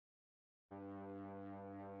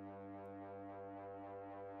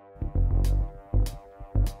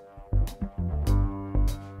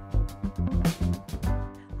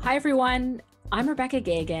Hi, everyone. I'm Rebecca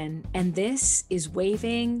Gagan, and this is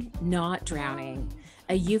Waving, Not Drowning,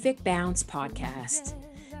 a UVic Bounce podcast.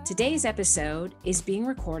 Today's episode is being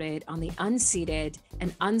recorded on the unceded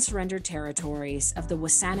and unsurrendered territories of the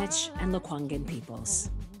Wasanich and Lekwungen peoples.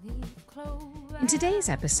 In today's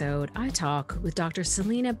episode, I talk with Dr.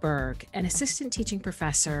 Selena Berg, an assistant teaching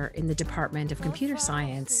professor in the Department of Computer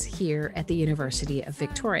Science here at the University of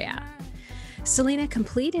Victoria. Selena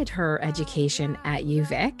completed her education at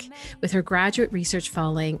UVic with her graduate research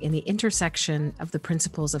falling in the intersection of the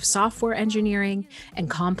principles of software engineering and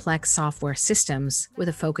complex software systems with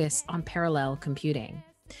a focus on parallel computing.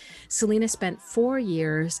 Selena spent 4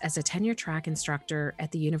 years as a tenure track instructor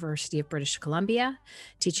at the University of British Columbia,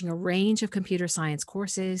 teaching a range of computer science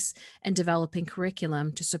courses and developing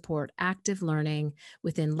curriculum to support active learning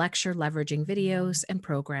within lecture leveraging videos and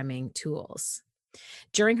programming tools.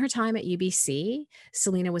 During her time at UBC,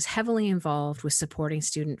 Selena was heavily involved with supporting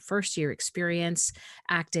student first-year experience,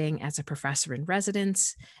 acting as a professor in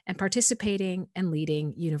residence, and participating and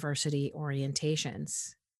leading university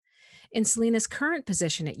orientations. In Selena's current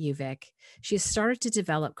position at UVic, she has started to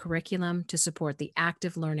develop curriculum to support the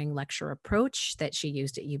active learning lecture approach that she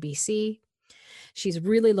used at UBC. She's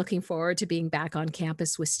really looking forward to being back on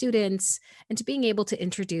campus with students and to being able to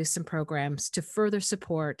introduce some programs to further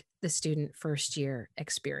support the student first year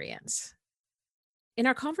experience. In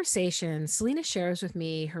our conversation, Selena shares with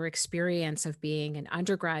me her experience of being an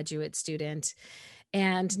undergraduate student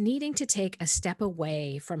and needing to take a step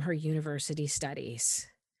away from her university studies.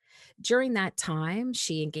 During that time,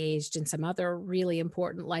 she engaged in some other really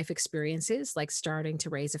important life experiences, like starting to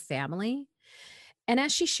raise a family. And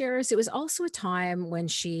as she shares, it was also a time when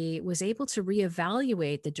she was able to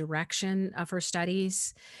reevaluate the direction of her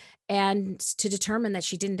studies and to determine that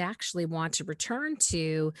she didn't actually want to return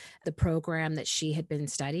to the program that she had been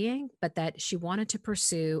studying, but that she wanted to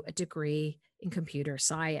pursue a degree in computer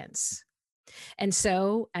science. And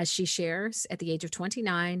so, as she shares, at the age of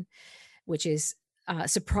 29, which is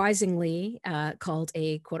surprisingly called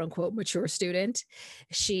a quote unquote mature student,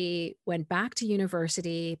 she went back to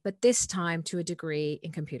university, but this time to a degree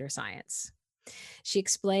in computer science. She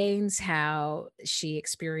explains how she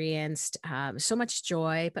experienced so much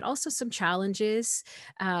joy, but also some challenges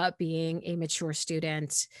being a mature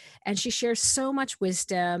student. And she shares so much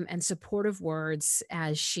wisdom and supportive words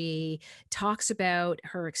as she talks about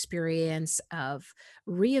her experience of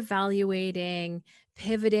reevaluating,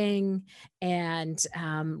 pivoting, and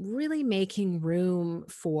really making room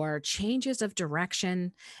for changes of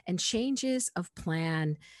direction and changes of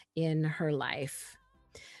plan in her life.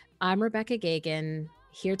 I'm Rebecca Gagan,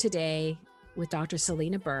 here today with Dr.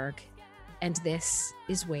 Selena Berg, and this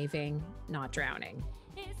is Waving, Not Drowning.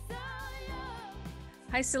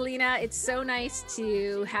 Hi, Selena. It's so nice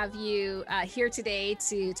to have you here today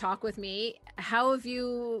to talk with me. How have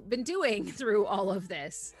you been doing through all of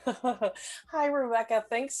this? Hi, Rebecca.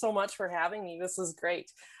 Thanks so much for having me. This is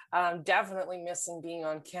great. Definitely missing being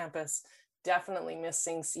on campus. Definitely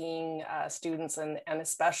missing seeing students and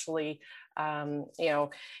especially,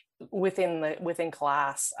 within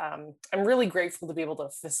class. I'm really grateful to be able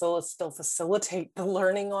to still facilitate the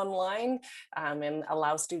learning online and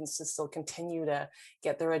allow students to still continue to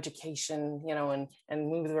get their education, and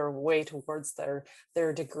move their way towards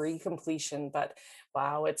their degree completion. But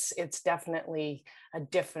wow, it's definitely a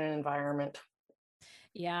different environment.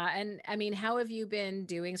 Yeah. And I mean, how have you been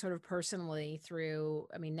doing sort of personally through?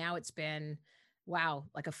 I mean, now it's been, wow,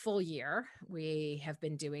 like a full year we have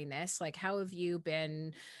been doing this. Like, how have you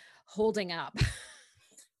been holding up?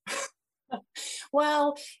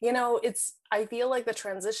 Well, I feel like the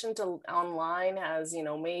transition to online has,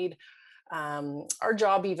 made our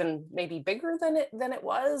job even maybe bigger than it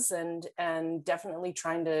was, and definitely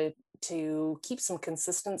trying to keep some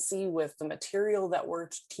consistency with the material that we're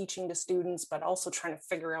teaching to students, but also trying to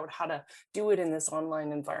figure out how to do it in this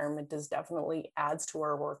online environment is definitely adds to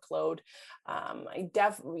our workload.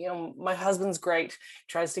 My husband's great,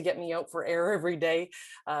 tries to get me out for air every day.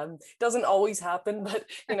 Doesn't always happen, but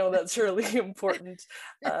that's really important.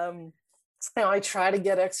 I try to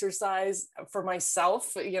get exercise for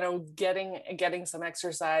myself, getting some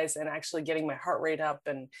exercise and actually getting my heart rate up,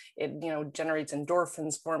 and it, generates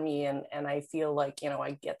endorphins for me. And I feel like,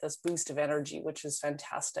 I get this boost of energy, which is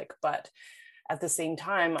fantastic. But at the same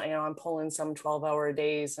time, I'm pulling some 12-hour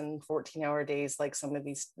days and 14-hour days, like some of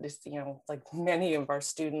like many of our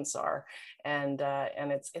students are, and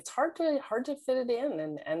it's hard to fit it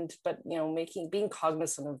in, but being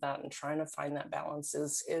cognizant of that and trying to find that balance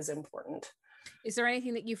is important. Is there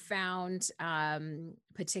anything that you found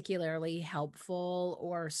particularly helpful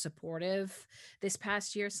or supportive this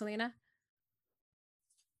past year, Selena?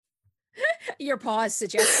 Your pause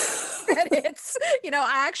suggests that it's,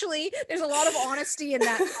 there's a lot of honesty in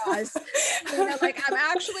that pause. Like I'm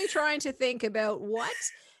actually trying to think about what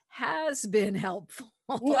has been helpful.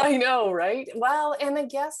 I know, right? Well, and I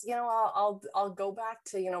guess, I'll go back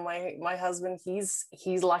to, my husband. He's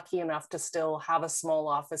lucky enough to still have a small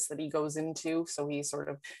office that he goes into, so he sort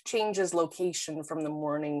of changes location from the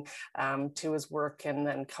morning to his work and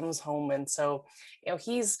then comes home. And so,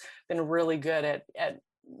 he's been really good at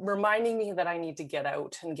reminding me that I need to get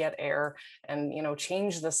out and get air and,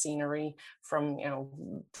 change the scenery from,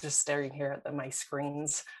 just staring here at my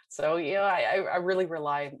screens. So, I really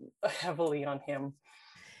rely heavily on him.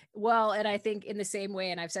 Well, and I think in the same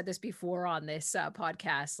way, and I've said this before on this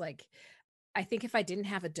podcast, like I think if I didn't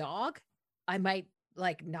have a dog, I might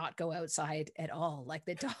like not go outside at all. Like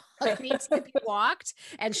the dog needs to be walked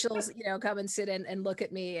and she'll, come and sit and look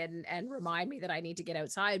at me and remind me that I need to get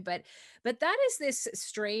outside. But that is this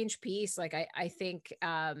strange piece. Like I think,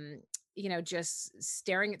 just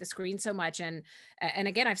staring at the screen so much. And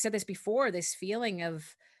again, I've said this before, this feeling of,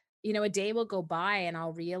 a day will go by and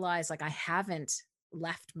I'll realize like I haven't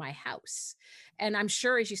left my house. And I'm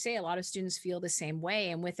sure, as you say, a lot of students feel the same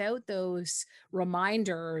way. And without those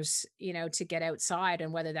reminders, to get outside,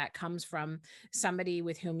 and whether that comes from somebody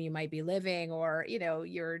with whom you might be living or,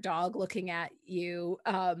 your dog looking at you,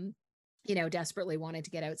 desperately wanting to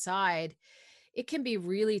get outside, it can be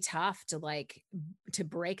really tough to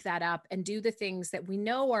break that up and do the things that we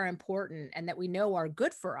know are important and that we know are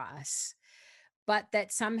good for us, but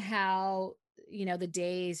that somehow the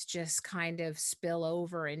days just kind of spill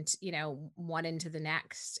over into one into the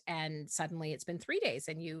next, and suddenly it's been 3 days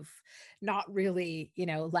and you've not really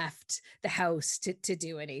left the house to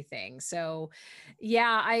do anything. So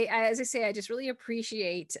yeah, I as I say, I just really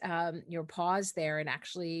appreciate your pause there and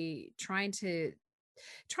actually trying to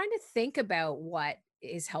think about what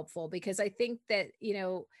is helpful, because I think that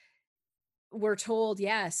we're told,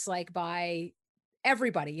 yes, like by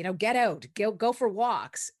everybody, get out, go for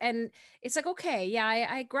walks. And it's like, okay, yeah,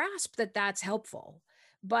 I grasp that that's helpful.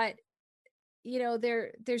 But,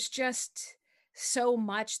 there's just so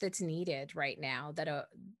much that's needed right now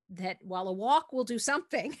that while a walk will do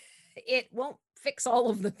something, it won't fix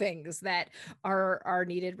all of the things that are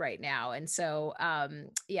needed right now. And so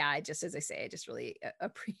yeah, as I say, I just really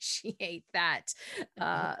appreciate that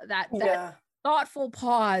that Yeah. thoughtful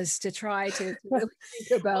pause to try to really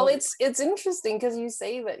think Well, about. it's interesting because you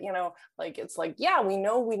say that, like it's like, yeah, we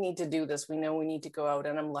know we need to do this. We know we need to go out,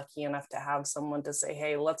 and I'm lucky enough to have someone to say,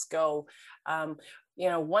 hey, let's go.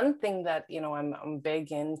 One thing that, I'm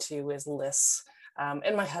big into is lists.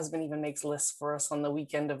 And my husband even makes lists for us on the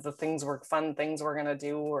weekend of the fun things we're going to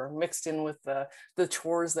do, or mixed in with the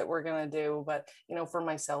chores that we're going to do. But, for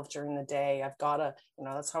myself during the day, I've got to,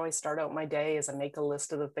 that's how I start out my day, is I make a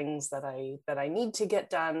list of the things that I need to get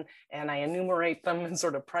done, and I enumerate them in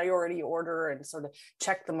sort of priority order and sort of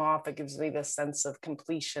check them off. It gives me this sense of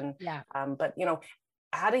completion. Yeah. But,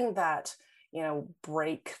 adding that,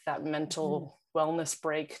 break, that mental wellness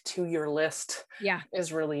break to your list, Yeah.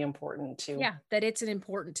 is really important too. Yeah. That it's an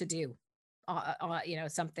important to do,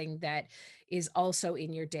 something that is also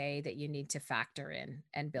in your day that you need to factor in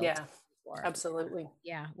and build Yeah, for. absolutely.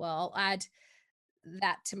 Yeah. Well, I'll add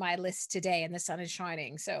that to my list today, and the sun is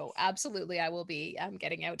shining. So absolutely, I will be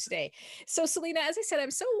getting out today. So Selena, as I said,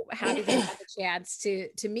 I'm so happy to have a chance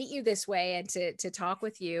to meet you this way and to talk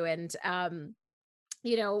with you. And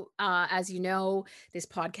as you know, this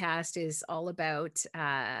podcast is all about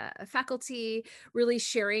faculty really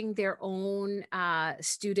sharing their own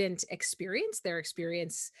student experience, their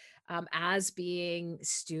experience as being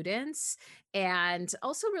students, and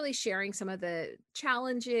also really sharing some of the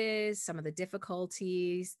challenges, some of the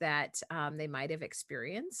difficulties that they might have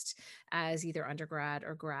experienced as either undergrad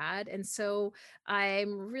or grad. And so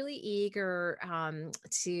I'm really eager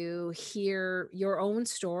to hear your own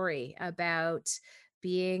story about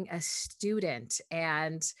being a student,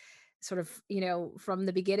 and sort of, from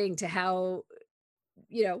the beginning to how,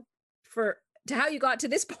 for to how you got to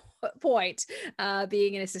this point,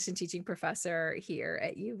 being an assistant teaching professor here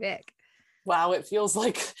at UVic. Wow, it feels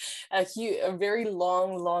like a very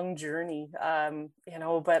long journey,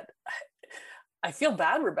 but I feel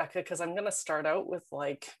bad, Rebecca, because I'm going to start out with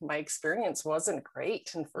like, my experience wasn't great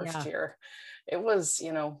in first year. It was,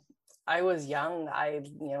 I was young. I,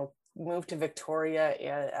 moved to Victoria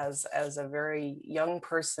as a very young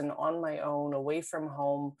person on my own, away from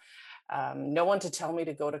home. No one to tell me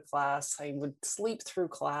to go to class. I would sleep through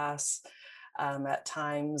class. at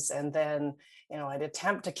times. And then, I'd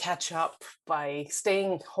attempt to catch up by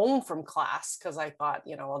staying home from class because I thought,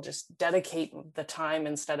 I'll just dedicate the time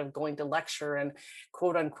instead of going to lecture and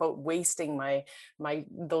quote unquote wasting my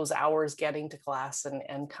those hours getting to class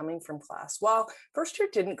and coming from class. Well, first year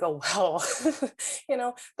didn't go well.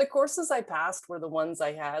 The courses I passed were the ones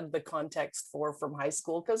I had the context for from high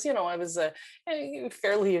school because, I was a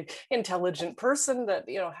fairly intelligent person that,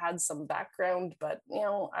 had some background, but,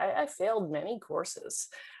 I failed many courses.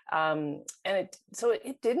 And it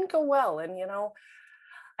didn't go well. And,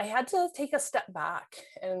 I had to take a step back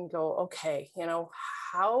and go, okay,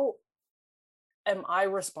 how am I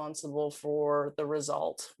responsible for the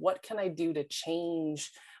result? What can I do to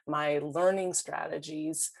change my learning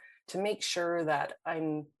strategies to make sure that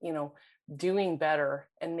I'm, doing better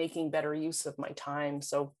and making better use of my time?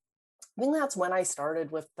 So I think that's when I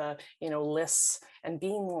started with the, lists and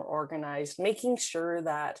being more organized, making sure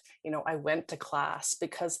that, I went to class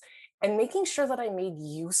and making sure that I made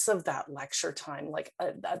use of that lecture time. Like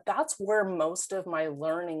that's where most of my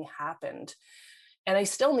learning happened. And I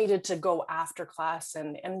still needed to go after class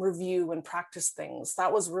and review and practice things.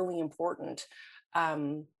 That was really important.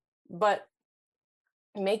 But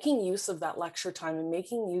making use of that lecture time and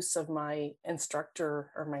making use of my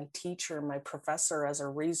instructor or my teacher, my professor as a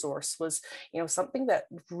resource was, something that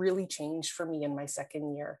really changed for me in my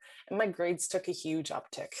second year. And my grades took a huge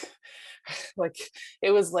uptick. Like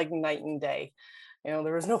it was like night and day.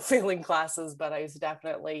 There was no failing classes, but I was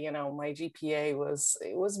definitely, my GPA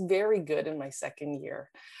was very good in my second year.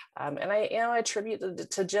 And I attributed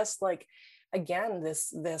it to just like, again,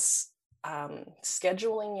 this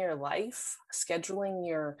scheduling your life, scheduling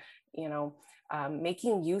your,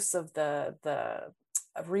 making use of the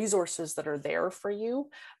resources that are there for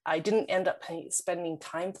you. I didn't end up spending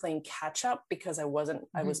time playing catch up because I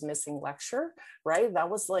was missing lecture, right?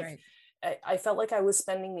 That was like, right. I felt like I was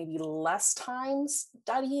spending maybe less time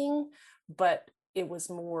studying, but it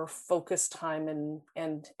was more focused time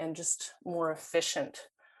and just more efficient.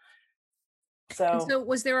 So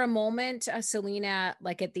was there a moment, Selena,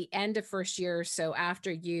 like at the end of first year, so after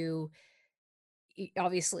you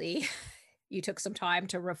obviously you took some time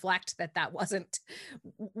to reflect that wasn't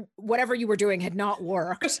whatever you were doing had not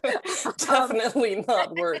worked. Definitely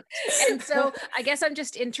not worked. And so I guess I'm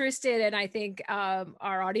just interested, and I think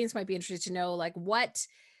our audience might be interested to know, like, what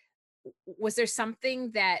was there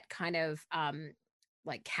something that kind of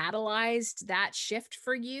like catalyzed that shift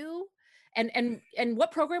for you? And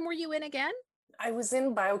what program were you in again? I was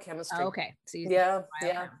in biochemistry. Oh, okay. So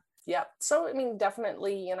yeah. So, I mean,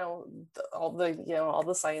 definitely, all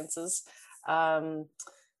the sciences.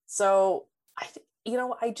 So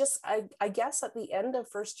I guess at the end of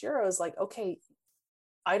first year, I was like, okay,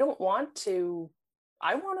 I want to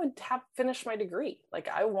have finished my degree. Like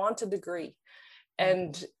I want a degree.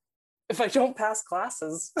 And if I don't pass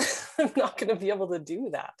classes, I'm not going to be able to do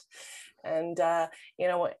that. And,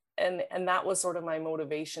 and that was sort of my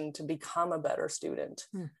motivation to become a better student.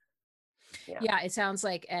 Yeah, it sounds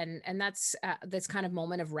like, and that's this kind of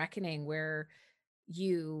moment of reckoning where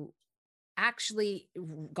you actually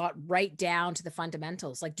got right down to the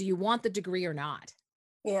fundamentals. Like, do you want the degree or not?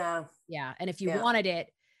 Yeah. And if you wanted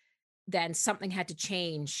it, then something had to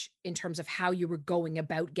change in terms of how you were going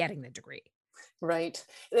about getting the degree. Right.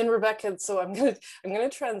 And Rebecca, so I'm gonna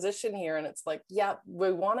transition here, and it's like, yeah,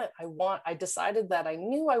 I decided that I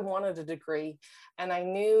knew I wanted a degree, and I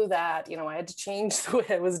knew that, I had to change the way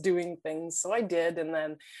I was doing things. So I did, and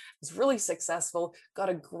then was really successful, got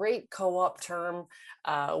a great co-op term,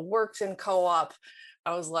 worked in co-op.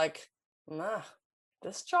 I was like, nah,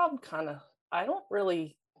 this job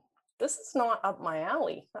this is not up my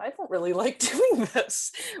alley. I don't really like doing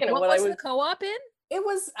this. What was the co-op in? It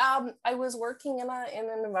was I was working in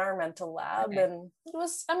an environmental lab, and it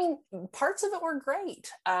was, I mean, parts of it were great,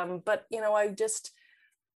 but I just,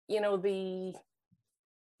 the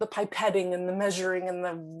pipetting and the measuring and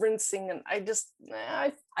the rinsing, and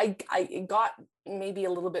I got maybe a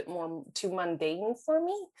little bit more too mundane for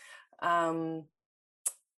me, and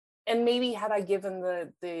maybe had I given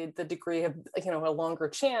the degree of a longer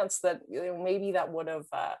chance, that maybe that would have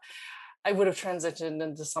I would have transitioned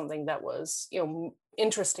into something that was,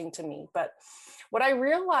 interesting to me. But what I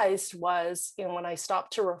realized was, when I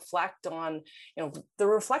stopped to reflect on, the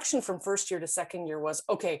reflection from first year to second year was,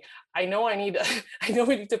 okay, I know I need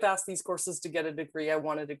to pass these courses to get a degree. I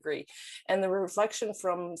want a degree. And the reflection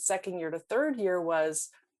from second year to third year was,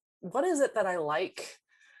 what is it that I like?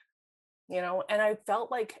 And I felt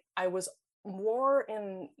like I was more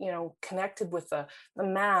in, connected with the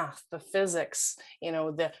math, the physics,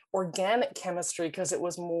 the organic chemistry, because it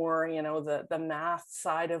was more, the math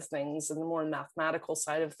side of things and the more mathematical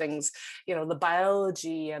side of things, the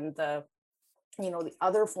biology and the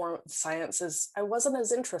other form of sciences I wasn't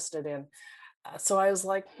as interested in. So I was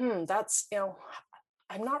like, that's,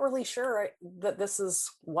 I'm not really sure that this is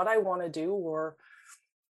what I want to do, or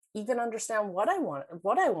even understand what I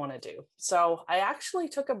want to do. So I actually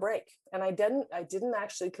took a break, and I didn't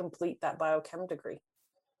actually complete that biochem degree.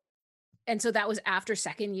 And so that was after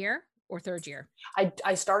second year or third year?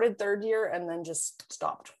 I started third year and then just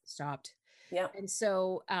stopped. Stopped. Yeah. And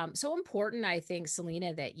so, so important, I think,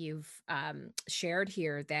 Selena, that you've shared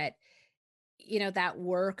here that, that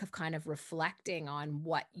work of kind of reflecting on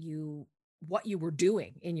what you were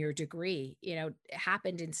doing in your degree,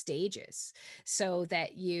 happened in stages so that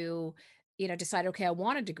decide, okay, I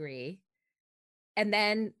want a degree, and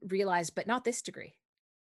then realize, but not this degree,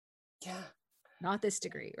 Yeah. not this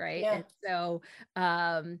degree, right? Yeah. And so,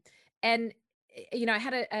 um, and I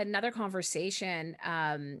had another conversation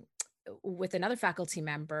with another faculty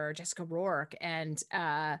member, Jessica Rourke, and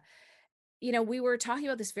we were talking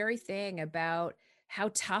about this very thing about how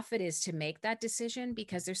tough it is to make that decision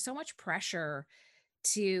because there's so much pressure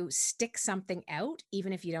to stick something out,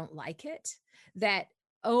 even if you don't like it, that,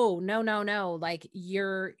 oh, no, no, no, like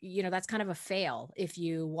that's kind of a fail if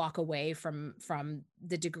you walk away from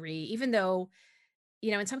the degree, even though,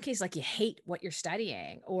 in some cases, like you hate what you're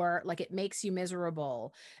studying or like it makes you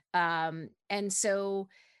miserable. And so,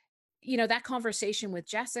 that conversation with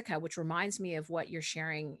Jessica, which reminds me of what you're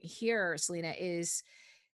sharing here, Selena, is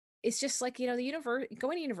it's just like, the universe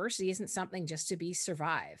going to university isn't something just to be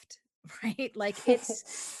survived, right? Like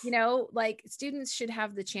it's, like students should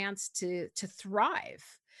have the chance to thrive.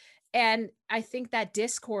 And I think that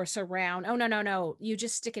discourse around, oh no, no, no, you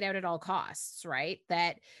just stick it out at all costs, right?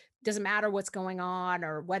 That doesn't matter what's going on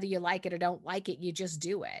or whether you like it or don't like it, you just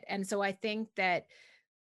do it. And so I think that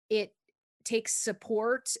it takes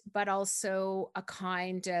support, but also a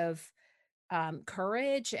kind of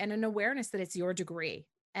courage and an awareness that it's your degree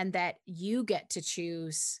and that you get to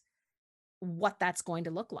choose what that's going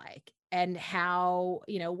to look like and how,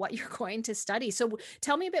 what you're going to study. So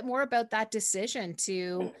tell me a bit more about that decision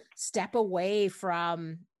to step away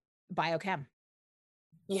from biochem.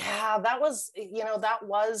 Yeah, that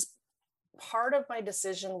was part of my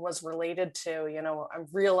decision was related to, I'm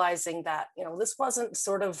realizing that, this wasn't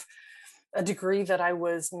sort of a degree that I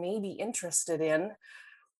was maybe interested in.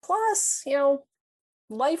 Plus,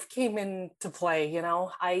 life came into play.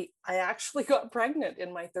 I actually got pregnant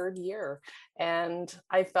in my third year, and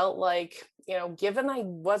I felt like, given I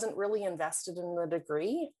wasn't really invested in the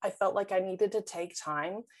degree, I felt like I needed to take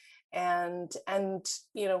time and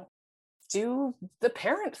do the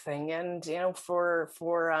parent thing. And for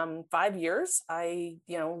 5 years I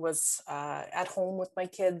was at home with my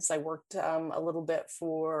kids. I worked a little bit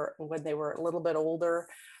for when they were a little bit older,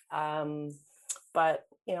 um, but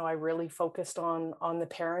I really focused on the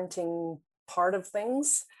parenting part of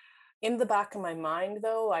things. In the back of my mind,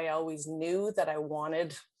 though, I always knew that I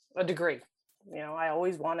wanted a degree. I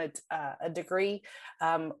always wanted a degree.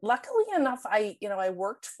 Luckily enough, I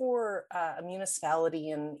worked for a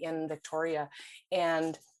municipality in Victoria,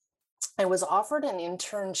 and I was offered an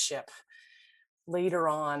internship later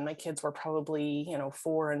on. My kids were probably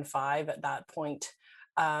 4 and 5 at that point,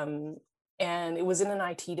 um, and it was in an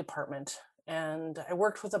IT department. And I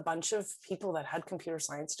worked with a bunch of people that had computer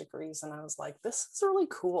science degrees, and I was like, this is really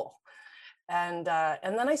cool. And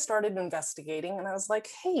then I started investigating, and I was like,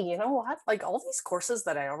 hey, you know what? Like all these courses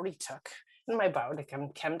that I already took in my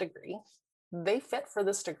biochem degree, they fit for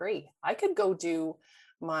this degree. I could go do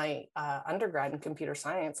my undergrad in computer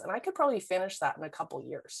science, and I could probably finish that in a couple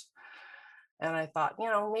years. And I thought,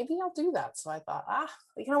 maybe I'll do that. So I thought,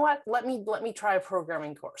 you know what? Let me try a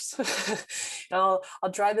programming course. I'll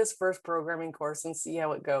try this first programming course and see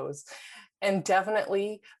how it goes. And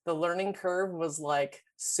definitely the learning curve was like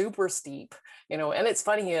super steep, and it's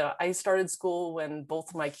funny, I started school when both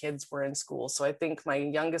of my kids were in school. So I think my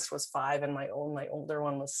youngest was 5 and my older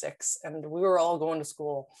one was 6, and we were all going to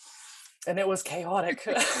school, and it was chaotic.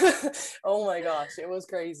 Oh my gosh, it was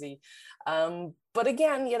crazy. But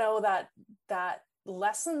again, that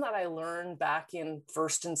lesson that I learned back in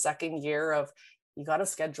first and second year of, you got to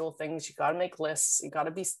schedule things, you got to make lists, you got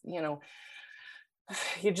to be,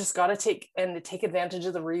 you just got to take advantage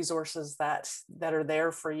of the resources that are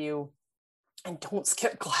there for you, and don't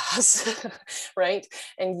skip class. Right?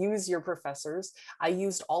 And use your professors. I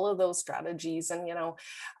used all of those strategies, and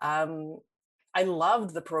I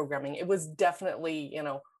loved the programming. It was definitely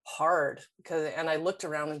hard, and I looked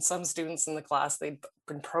around, and some students in the class, they'd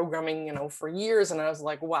been programming, for years, and I was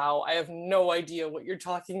like, wow, I have no idea what you're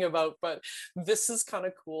talking about, but this is kind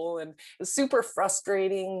of cool. And it's super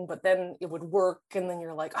frustrating, but then it would work, and then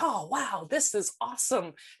you're like, oh wow, this is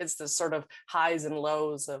awesome. It's the sort of highs and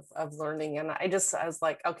lows of learning. And I was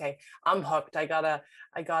like, okay, I'm hooked. I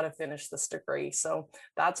gotta finish this degree. So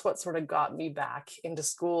that's what sort of got me back into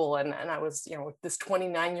school. And I was, this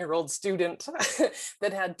 29-year-old student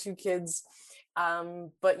that had two kids.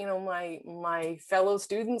 But my fellow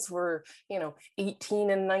students were 18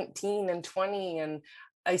 and 19 and 20, and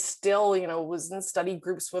I still was in study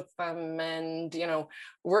groups with them, and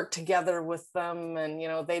worked together with them,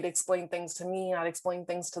 and they'd explain things to me, I'd explain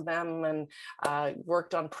things to them, and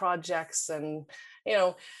worked on projects. And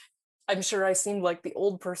I'm sure I seemed like the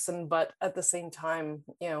old person, but at the same time,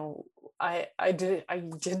 I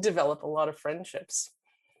did develop a lot of friendships.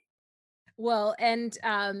 Well, and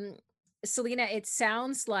Selena, it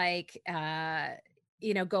sounds like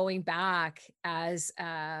going back as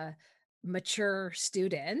a mature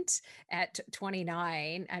student at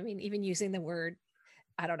 29. I mean, even using the word,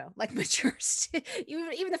 I don't know, like mature,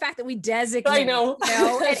 even the fact that we designate, I know,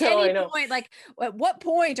 at no, any I know. point, like at what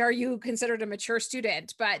point are you considered a mature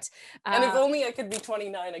student? But and if only I could be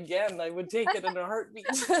 29 again, I would take it in a heartbeat.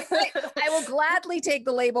 I will gladly take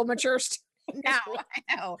the label mature student now.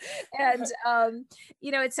 I know. And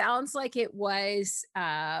it sounds like it was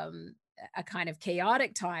a kind of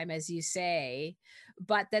chaotic time, as you say,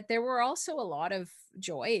 but that there were also a lot of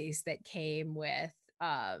joys that came with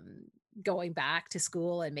going back to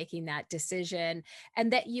school and making that decision,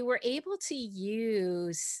 and that you were able to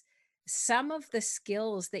use some of the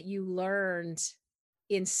skills that you learned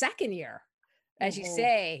in second year, as you Mhm.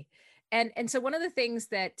 say. And so one of the things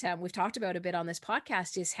that we've talked about a bit on this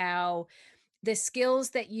podcast is how the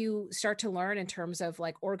skills that you start to learn in terms of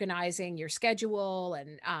like organizing your schedule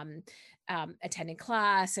and attending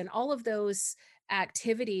class and all of those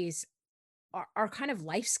activities are kind of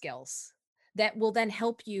life skills that will then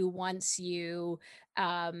help you once you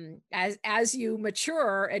as you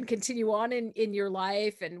mature and continue on in your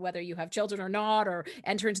life, and whether you have children or not, or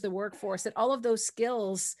enter into the workforce, that all of those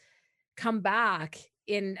skills come back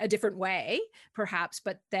in a different way perhaps,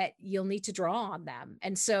 but that you'll need to draw on them.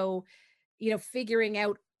 And so figuring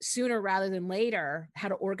out sooner rather than later how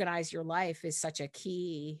to organize your life is such a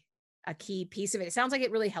key piece of it. It sounds like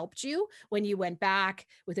it really helped you when you went back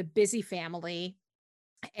with a busy family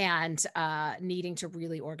and needing to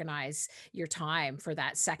really organize your time for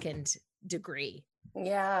that second degree.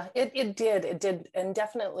 Yeah, it did. And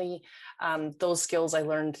definitely those skills I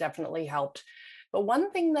learned definitely helped. But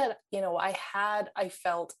one thing that, I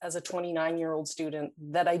felt as a 29-year-old student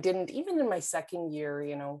that I didn't, even in my second year,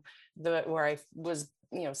 where I was,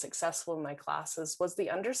 successful in my classes, was the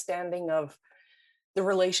understanding of the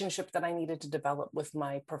relationship that I needed to develop with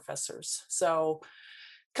my professors. So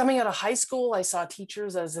coming out of high school, I saw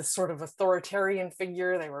teachers as a sort of authoritarian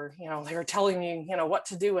figure. They were telling me, what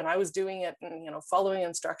to do, and I was doing it and, following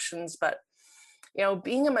instructions. But,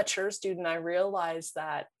 being a mature student, I realized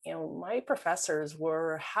that, my professors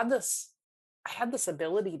I had this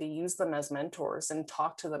ability to use them as mentors and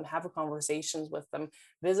talk to them, have conversations with them,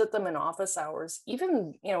 visit them in office hours,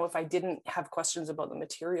 even, if I didn't have questions about the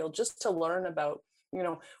material, just to learn about,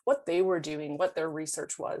 what they were doing, what their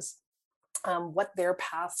research was, what their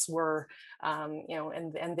paths were,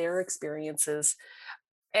 and their experiences.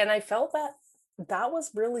 And I felt that that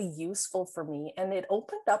was really useful for me. And it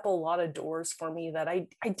opened up a lot of doors for me that I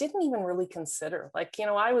didn't even really consider. Like,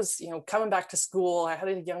 I was, coming back to school, I had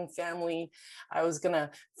a young family. I was going to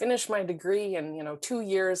finish my degree in, 2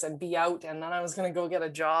 years and be out. And then I was going to go get a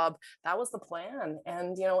job. That was the plan.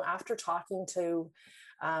 And, after talking to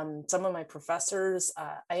some of my professors,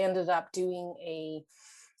 I ended up doing a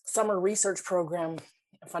summer research program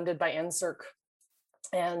funded by NSERC.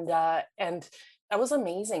 And that was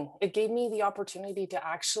amazing. It gave me the opportunity to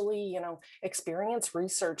actually, experience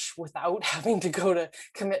research without having to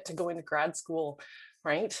commit to going to grad school,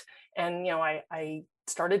 right? And, I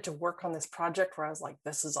started to work on this project where I was like,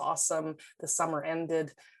 this is awesome. The summer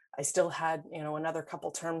ended. I still had, another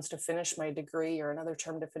couple terms to finish my degree, or another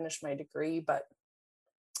term to finish my degree, but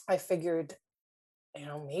I figured,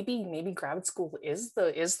 maybe grad school is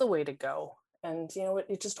the way to go. And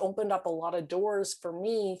it just opened up a lot of doors for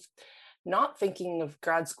me, not thinking of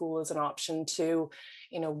grad school as an option to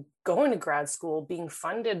going to grad school, being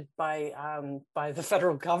funded by the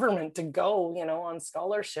federal government to go on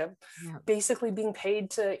scholarship, Yeah. basically being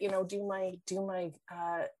paid to do my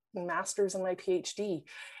master's and my PhD.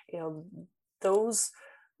 Those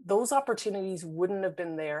those opportunities wouldn't have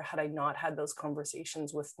been there had I not had those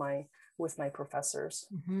conversations with my professors.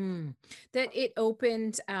 That it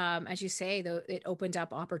opened, as you say, though, it opened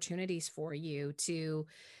up opportunities for you to,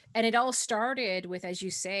 and it all started with, as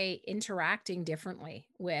you say, interacting differently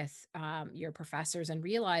with your professors and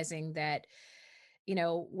realizing that,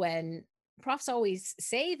 when profs always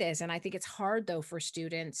say this, and I think it's hard though for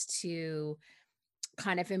students to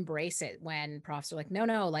kind of embrace it when profs are like, no,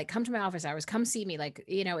 no, like come to my office hours, come see me. Like,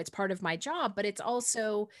 it's part of my job, but it's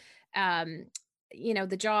also, um,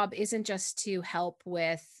 the job isn't just to help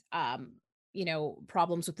with,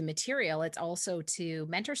 problems with the material. It's also to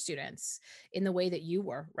mentor students in the way that you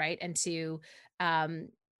were, right? And to, um,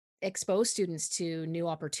 expose students to new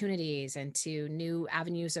opportunities and to new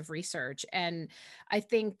avenues of research. And I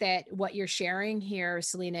think that what you're sharing here,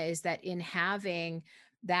 Selena, is that in having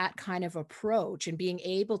that kind of approach and being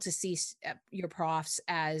able to see your profs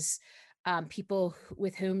as people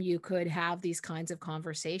with whom you could have these kinds of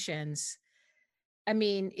conversations. I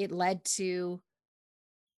mean, it led to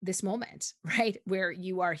this moment, right, where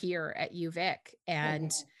you are here at UVic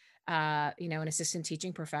and, Mhm. an assistant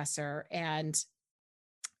teaching professor. And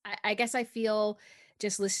I guess I feel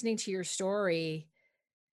just listening to your story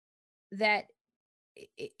that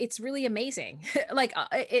it's really amazing. Like,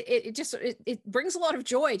 it brings a lot of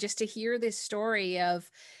joy just to hear this story of,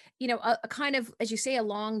 a kind of, as you say, a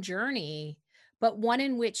long journey, but one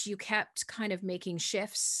in which you kept kind of making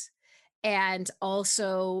shifts, and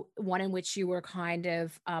also one in which you were kind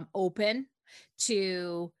of, open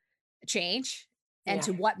to change and Yeah.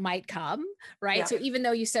 to what might come, right? Yeah. So even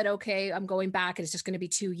though you said, "Okay, I'm going back and it's just gonna be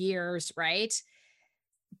 2 years," right?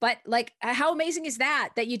 But, like, how amazing is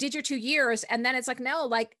that, that you did your 2 years and then it's like, "No,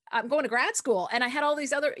 like, I'm going to grad school," and you had all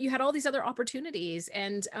these other opportunities,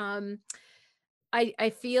 and, I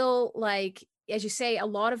feel like, as you say, a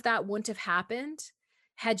lot of that wouldn't have happened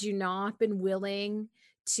had you not been willing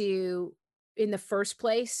to, in the first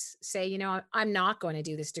place, say, I'm not going to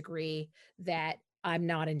do this degree that I'm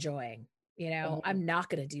not enjoying, Mhm. I'm not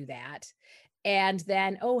gonna do that." And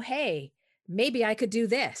then, "Oh, hey, maybe I could do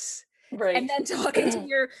this." And Right. then talking to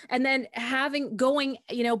your and then having going,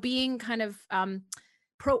 being kind of,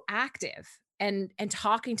 proactive and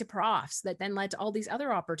talking to profs that then led to all these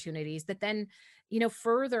other opportunities that then,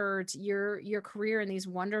 furthered your career in these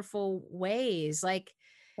wonderful ways. Like,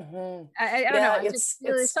 Mhm. I don't know, Yeah, I just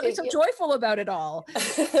feel there's something so joyful about it all.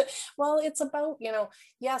 well, it's about,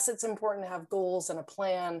 yes, it's important to have goals and a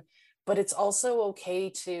plan, but it's also okay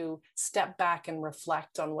to step back and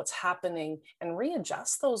reflect on what's happening and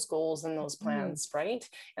readjust those goals and those Mhm. plans, right?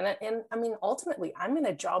 And I mean, ultimately, I'm in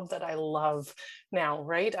a job that I love now,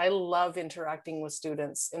 right? I love interacting with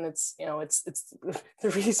students, and it's the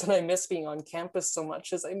reason I miss being on campus so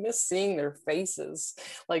much is I miss seeing their faces.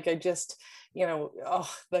 Like I just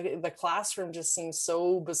oh, the classroom just seems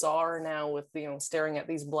so bizarre now with, staring at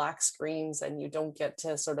these black screens, and you don't get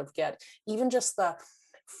to sort of get even just the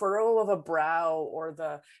furrow of a brow or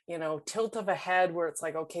the, tilt of a head where it's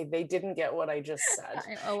like, okay, they didn't get what I just said,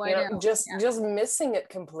 I know. just missing it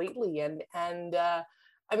completely. And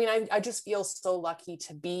I mean, I just feel so lucky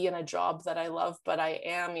to be in a job that I love, but I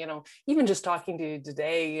am, even just talking to you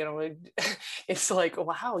today, it's like,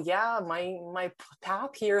 wow, yeah, my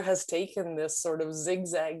path here has taken this sort of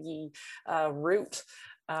zigzaggy route.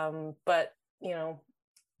 But, you know,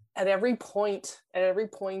 at every point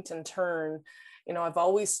and turn, I've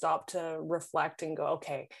always stopped to reflect and go,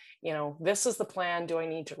 okay, this is the plan. Do I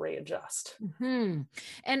need to readjust? Mhm.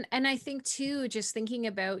 And I think too, just thinking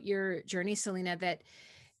about your journey, Selena, that,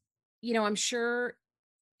 I'm sure,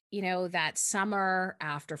 that summer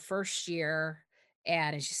after first year,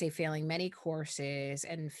 and as you say, failing many courses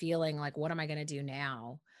and feeling like, what am I going to do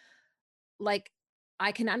now? Like,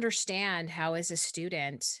 I can understand how, as a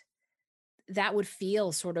student, that would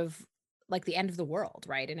feel sort of like the end of the world,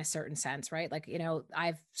 right? In a certain sense, right? Like,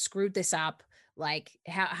 I've screwed this up. Like,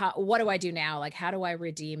 what do I do now? Like, how do I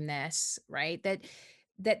redeem this? Right.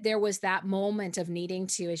 That there was that moment of needing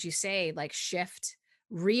to, as you say, like shift,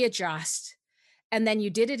 readjust, and then you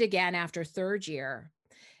did it again after third year.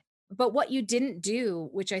 But what you didn't do,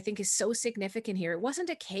 which I think is so significant here, it wasn't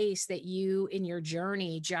a case that you in your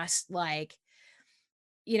journey just like,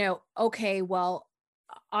 okay, well,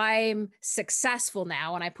 I'm successful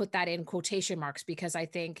now. And I put that in quotation marks because I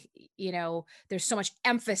think, there's so much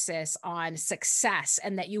emphasis on success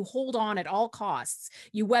and that you hold on at all costs.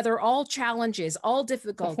 You weather all challenges, all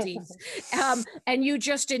difficulties, and you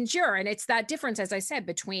just endure. And it's that difference, as I said,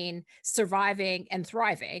 between surviving and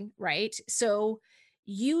thriving, right? So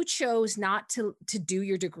you chose not to do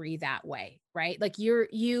your degree that way, right? Like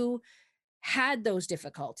you had those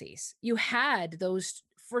difficulties. You had those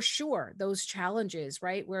for sure those challenges,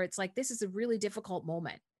 right? Where it's like, this is a really difficult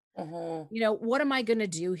moment. Hmm. What am I going to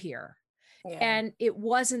do here? Yeah. And it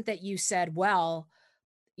wasn't that you said, well,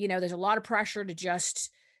 there's a lot of pressure to just,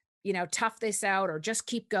 tough this out or just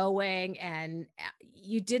keep going. And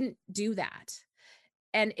you didn't do that.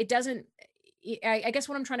 And it doesn't, I guess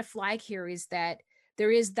what I'm trying to flag here is that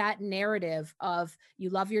there is that narrative of you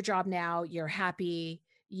love your job now, you're happy,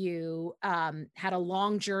 you had a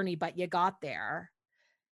long journey, but you got there.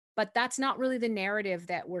 But that's not really the narrative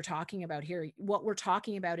that we're talking about here. What we're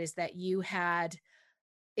talking about is that you had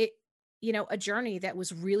it, a journey that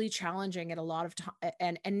was really challenging at a lot of time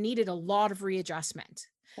and needed a lot of readjustment,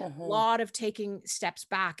 a Hmm. lot of taking steps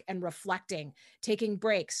back and reflecting, taking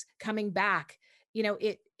breaks, coming back.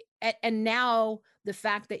 It and now the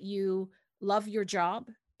fact that you love your job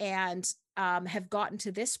and have gotten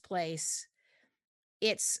to this place,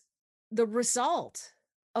 it's the result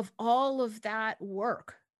of all of that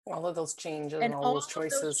work All of those changes and and all all those of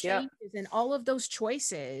those choices. Yeah. changes and all of those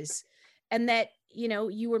choices, and that,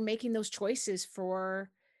 you were making those choices for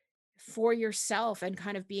yourself and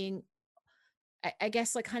kind of being, I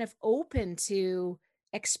guess, like, kind of open to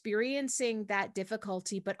experiencing that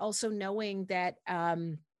difficulty, but also knowing that,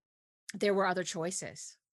 there were other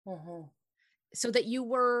choices. Hmm. So that you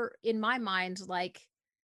were, in my mind, like,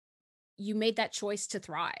 you made that choice to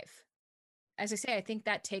thrive. As I say, I think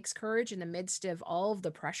that takes courage in the midst of all of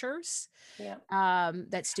the pressures, Yeah.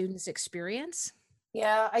 that students experience.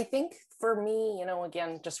 Yeah, I think for me,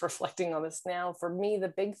 again, just reflecting on this now, for me, the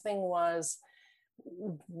big thing was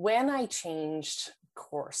when I changed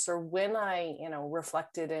course or when I,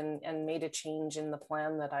 reflected and made a change in the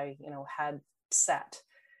plan that I, had set,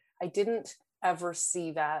 I didn't ever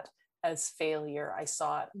see that as failure. I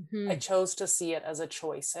Mhm. chose to see it as a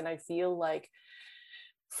choice. And I feel like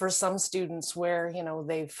for some students where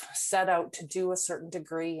they've set out to do a certain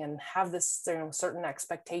degree and have this certain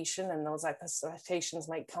expectation, and those expectations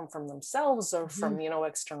might come from themselves or from Mhm.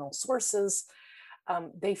 external sources,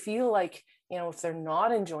 they feel like if they're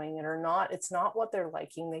not enjoying it or not, it's not what they're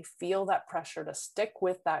liking, they feel that pressure to stick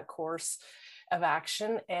with that course of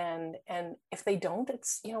action, and if they don't,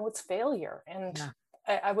 it's failure. And Yeah,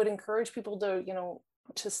 I would encourage people to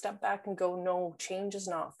to step back and go, no, change is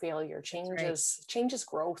not failure, that's right. change is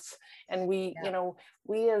growth. And we, Yeah.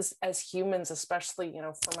 we as humans, especially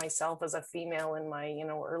for myself as a female in my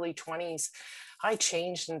early 20s, I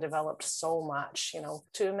changed and developed so much.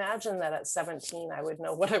 To imagine that at 17 I would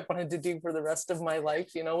know what I wanted to do for the rest of my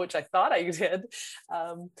life, which I thought I did,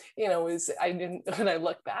 is I didn't, when I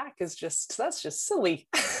look back, is just, that's just silly.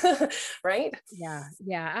 Right. Yeah,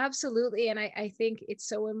 yeah, absolutely. And I think it's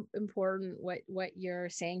so important what you're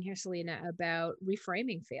saying here, Selena, about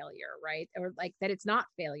reframing failure, right? Or like that it's not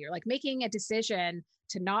failure, like making a decision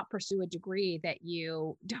to not pursue a degree that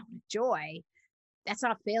you don't enjoy. That's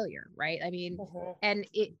not failure, right? I mean, Mhm. and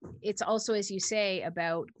it's also, as you say,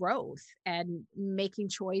 about growth and making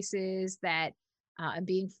choices that and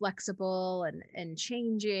being flexible and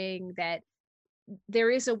changing. That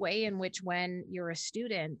there is a way in which when you're a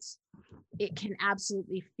student it can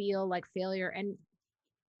absolutely feel like failure. And,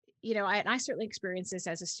 I certainly experienced this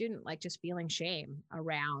as a student, like just feeling shame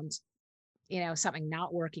around, something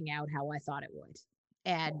not working out how I thought it would.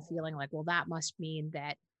 And Mhm. feeling like, well, that must mean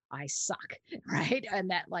that I suck, right? And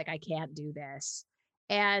that like I can't do this.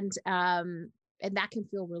 And that can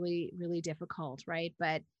feel really, really difficult, right?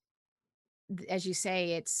 But as you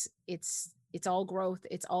say, it's all growth,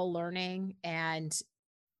 it's all learning. And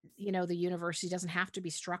the university doesn't have to be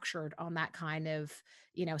structured on that kind of,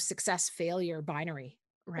 success failure binary,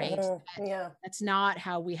 right? Mhm. Yeah. That's not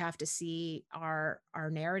how we have to see our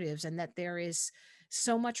narratives, and that there is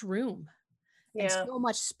so much room and Yeah. so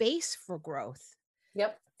much space for growth.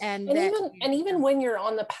 Yep. And And that even when you're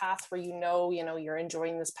on the path where you're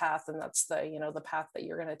enjoying this path, and that's the the path that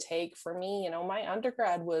you're going to take. For me, my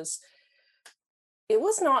undergrad was, it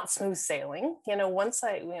was not smooth sailing. Once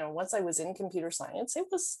I was in computer science,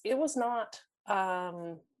 it was not,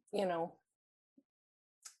 you know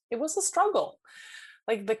it was a struggle.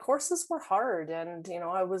 Like, the courses were hard, and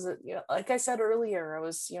I was, like I said earlier, I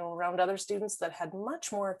was around other students that had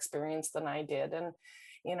much more experience than I did, and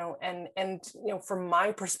from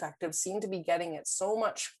my perspective, seemed to be getting it so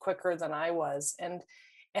much quicker than I was. And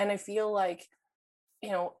I feel like,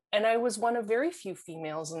 and I was one of very few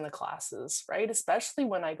females in the classes, right? Especially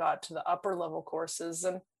when I got to the upper level courses,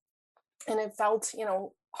 and it felt,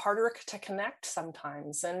 harder to connect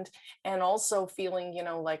sometimes, and also feeling,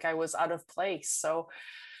 like I was out of place. So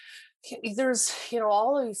there's,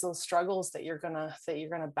 all of these little struggles that you're gonna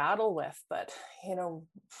battle with. But you know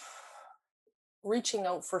reaching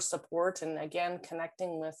out for support, and again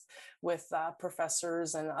connecting with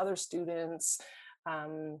professors and other students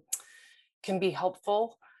um, can be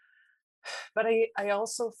helpful. But I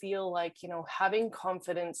also feel like, having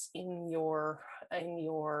confidence in your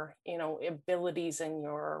abilities and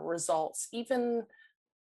your results, even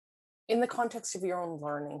in the context of your own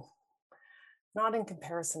learning, not in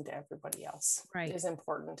comparison to everybody else, Right. is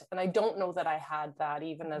important. And I don't know that I had that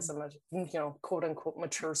even as Mhm. a quote unquote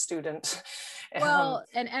mature student. um, Well,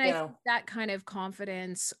 and you I know think that kind of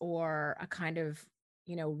confidence or a kind of,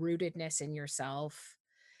 rootedness in yourself,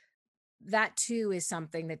 that too is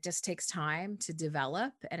something that just takes time to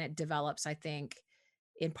develop. And it develops, I think,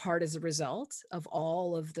 in part as a result of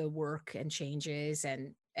all of the work and changes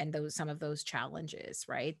and those some of those challenges,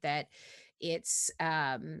 right? That it's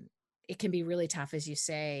it can be really tough, as you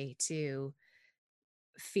say, to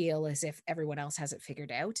feel as if everyone else has it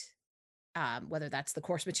figured out, whether that's the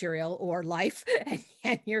course material or life,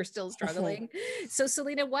 and you're still struggling. So,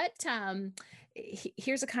 Selena,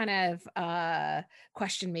 here's a kind of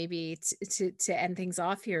question, maybe to end things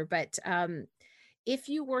off here. But if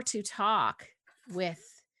you were to talk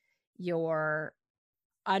with your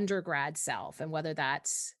undergrad self, and whether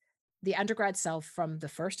that's the undergrad self from the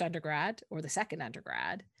first undergrad or the second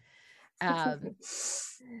undergrad, um,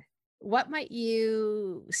 what might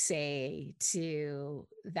you say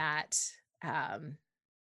um,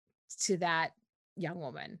 to that young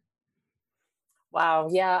woman? Wow,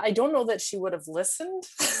 yeah, I don't know that she would have listened.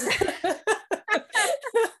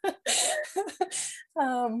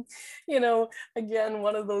 um, again,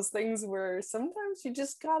 one of those things where sometimes you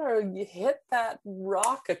just gotta hit that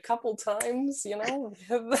rock a couple times, hit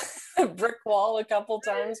the brick wall a couple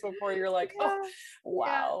times before you're like, oh, Yeah, yeah,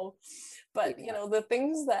 wow. But yeah. the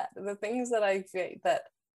things that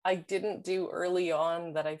I didn't do early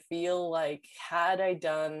on that I feel like had I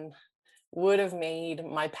done would have made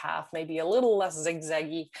my path maybe a little less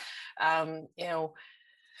zigzaggy. Um, you know,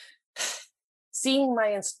 seeing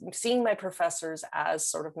my professors as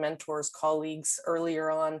sort of mentors, colleagues earlier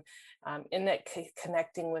on, in that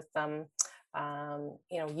connecting with them,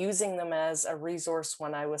 using them as a resource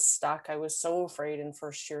when I was stuck. I was so afraid in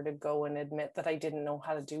first year to go and admit that I didn't know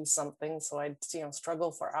how to do something, so I'd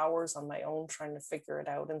struggle for hours on my own trying to figure it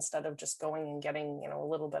out instead of just going and getting a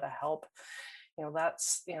little bit of help.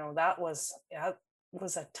 That was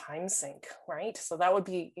a time sink, right? So that would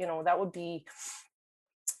be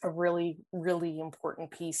a really really important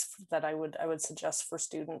piece that I would suggest for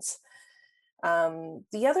students.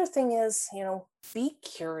 The other thing is, be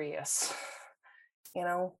curious. you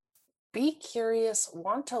know be curious,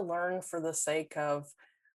 want to learn for the sake of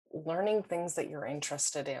learning things that you're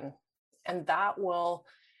interested in. And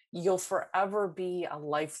you'll forever be a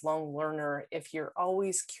lifelong learner if you're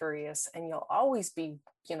always curious, and you'll always be,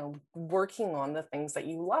 working on the things that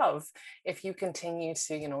you love if you continue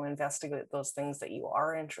to, investigate those things that you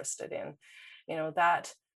are interested in.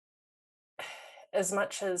 That as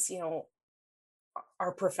much as,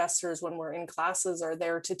 our professors when we're in classes are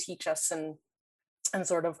there to teach us and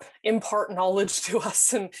sort of impart knowledge to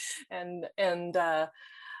us, and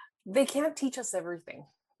they can't teach us everything,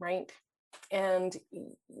 right? And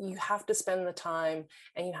you have to spend the time,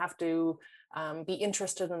 and you have to be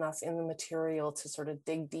interested enough in the material to sort of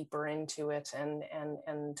dig deeper into it, and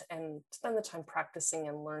spend the time practicing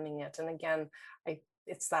and learning it. And again,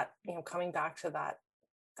 it's that, coming back to that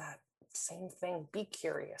same thing: be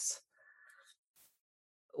curious.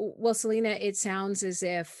 Well, Selena, it sounds as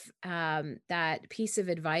if that piece of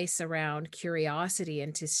advice around curiosity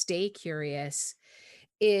and to stay curious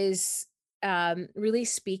is really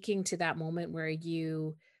speaking to that moment where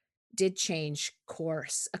you did change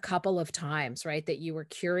course a couple of times, right? That you were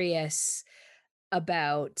curious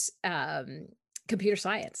about computer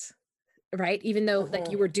science, right? Even though, like,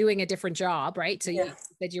 Mhm. you were doing a different job, right? So you Yeah.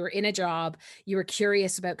 said you were in a job, you were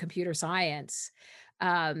curious about computer science.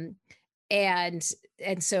 Um, and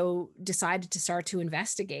so decided to start to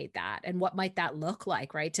investigate that, and what might that look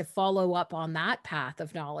like, right? To follow up on that path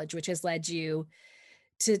of knowledge, which has led you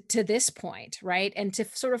to this point, right? And to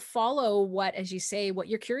sort of follow what, as you say, what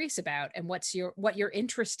you're curious about and what you're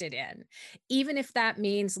interested in, even if that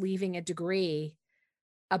means leaving a degree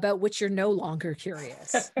about which you're no longer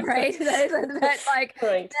curious, right? That, like,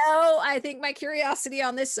 Right. no, I think my curiosity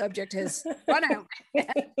on this subject has run out.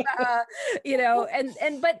 uh,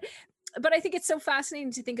 but I think it's so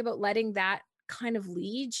fascinating to think about letting that kind of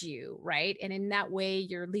lead you, right? And in that way,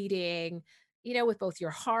 you're leading, with both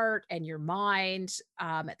your heart and your mind,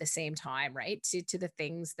 at the same time, right? To the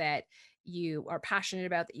things that you are passionate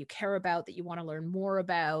about, that you care about, that you want to learn more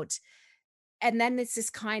about. And then it's this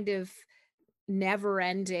kind of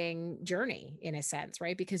never-ending journey in a sense,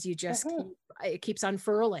 right? Because you just Mhm. it keeps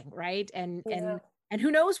unfurling, right? And Yeah.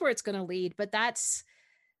 who knows where it's going to lead, but that's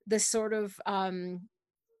the sort of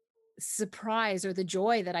surprise or the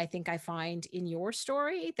joy that I think I find in your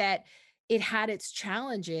story, that it had its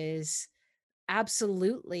challenges,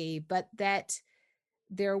 absolutely, but that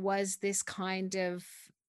there was this kind of,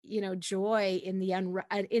 joy in the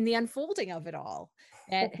in the unfolding of it all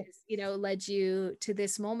that has, led you to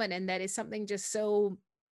this moment. And that is something just so,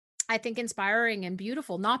 I think, inspiring and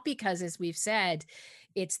beautiful, not because, as we've said,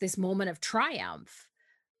 it's this moment of triumph,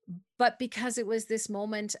 but because it was this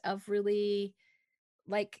moment of really,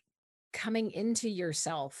 like, coming into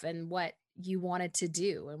yourself and what you wanted to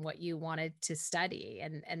do and what you wanted to study,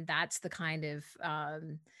 and that's the kind of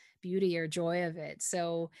beauty or joy of it.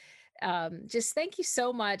 So just thank you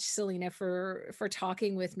so much, Selena, for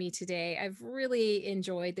talking with me today. I've really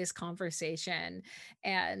enjoyed this conversation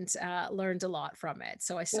and learned a lot from it,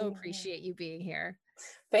 so I so Mhm. appreciate you being here.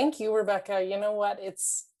 Thank you, Rebecca. You know what?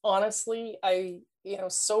 It's honestly,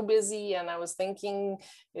 so busy, and I was thinking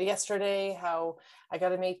yesterday how I got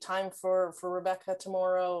to make time for Rebecca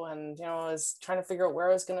tomorrow, and I was trying to figure out where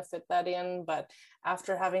I was going to fit that in. But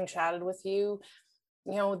after having chatted with you,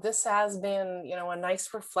 this has been, a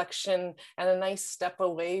nice reflection and a nice step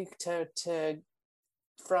away to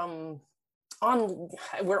from on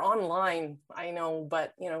we're online, I know,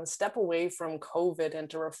 but step away from COVID and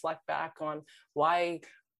to reflect back on why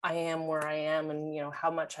I am where I am, and how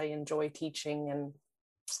much I enjoy teaching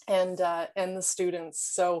and the students.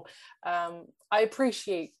 So I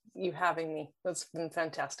appreciate you having me. That's been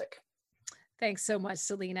fantastic. Thanks so much,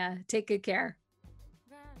 Selena. Take good care.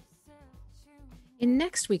 In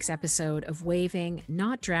next week's episode of Waving,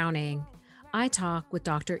 Not Drowning, I talk with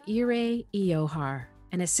Dr. Ire Iohar,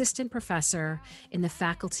 an assistant professor in the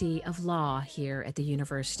Faculty of Law here at the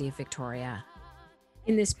University of Victoria.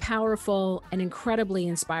 In this powerful and incredibly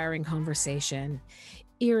inspiring conversation,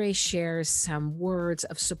 Ire shares some words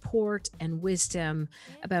of support and wisdom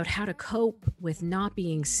about how to cope with not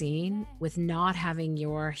being seen, with not having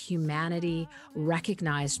your humanity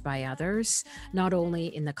recognized by others, not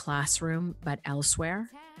only in the classroom, but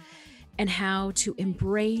elsewhere, and how to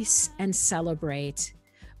embrace and celebrate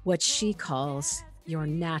what she calls your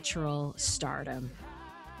natural stardom.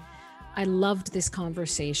 I loved this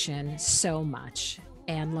conversation so much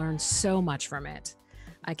and learned so much from it.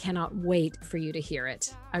 I cannot wait for you to hear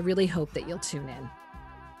it. I really hope that you'll tune in.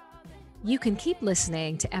 You can keep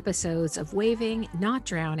listening to episodes of Waving, Not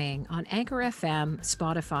Drowning on Anchor FM,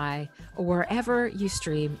 Spotify, or wherever you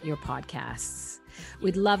stream your podcasts.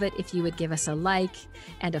 We'd love it if you would give us a like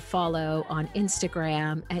and a follow on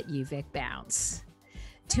Instagram at UVicBounce.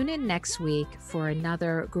 Tune in next week for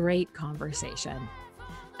another great conversation.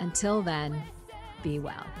 Until then, be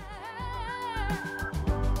well.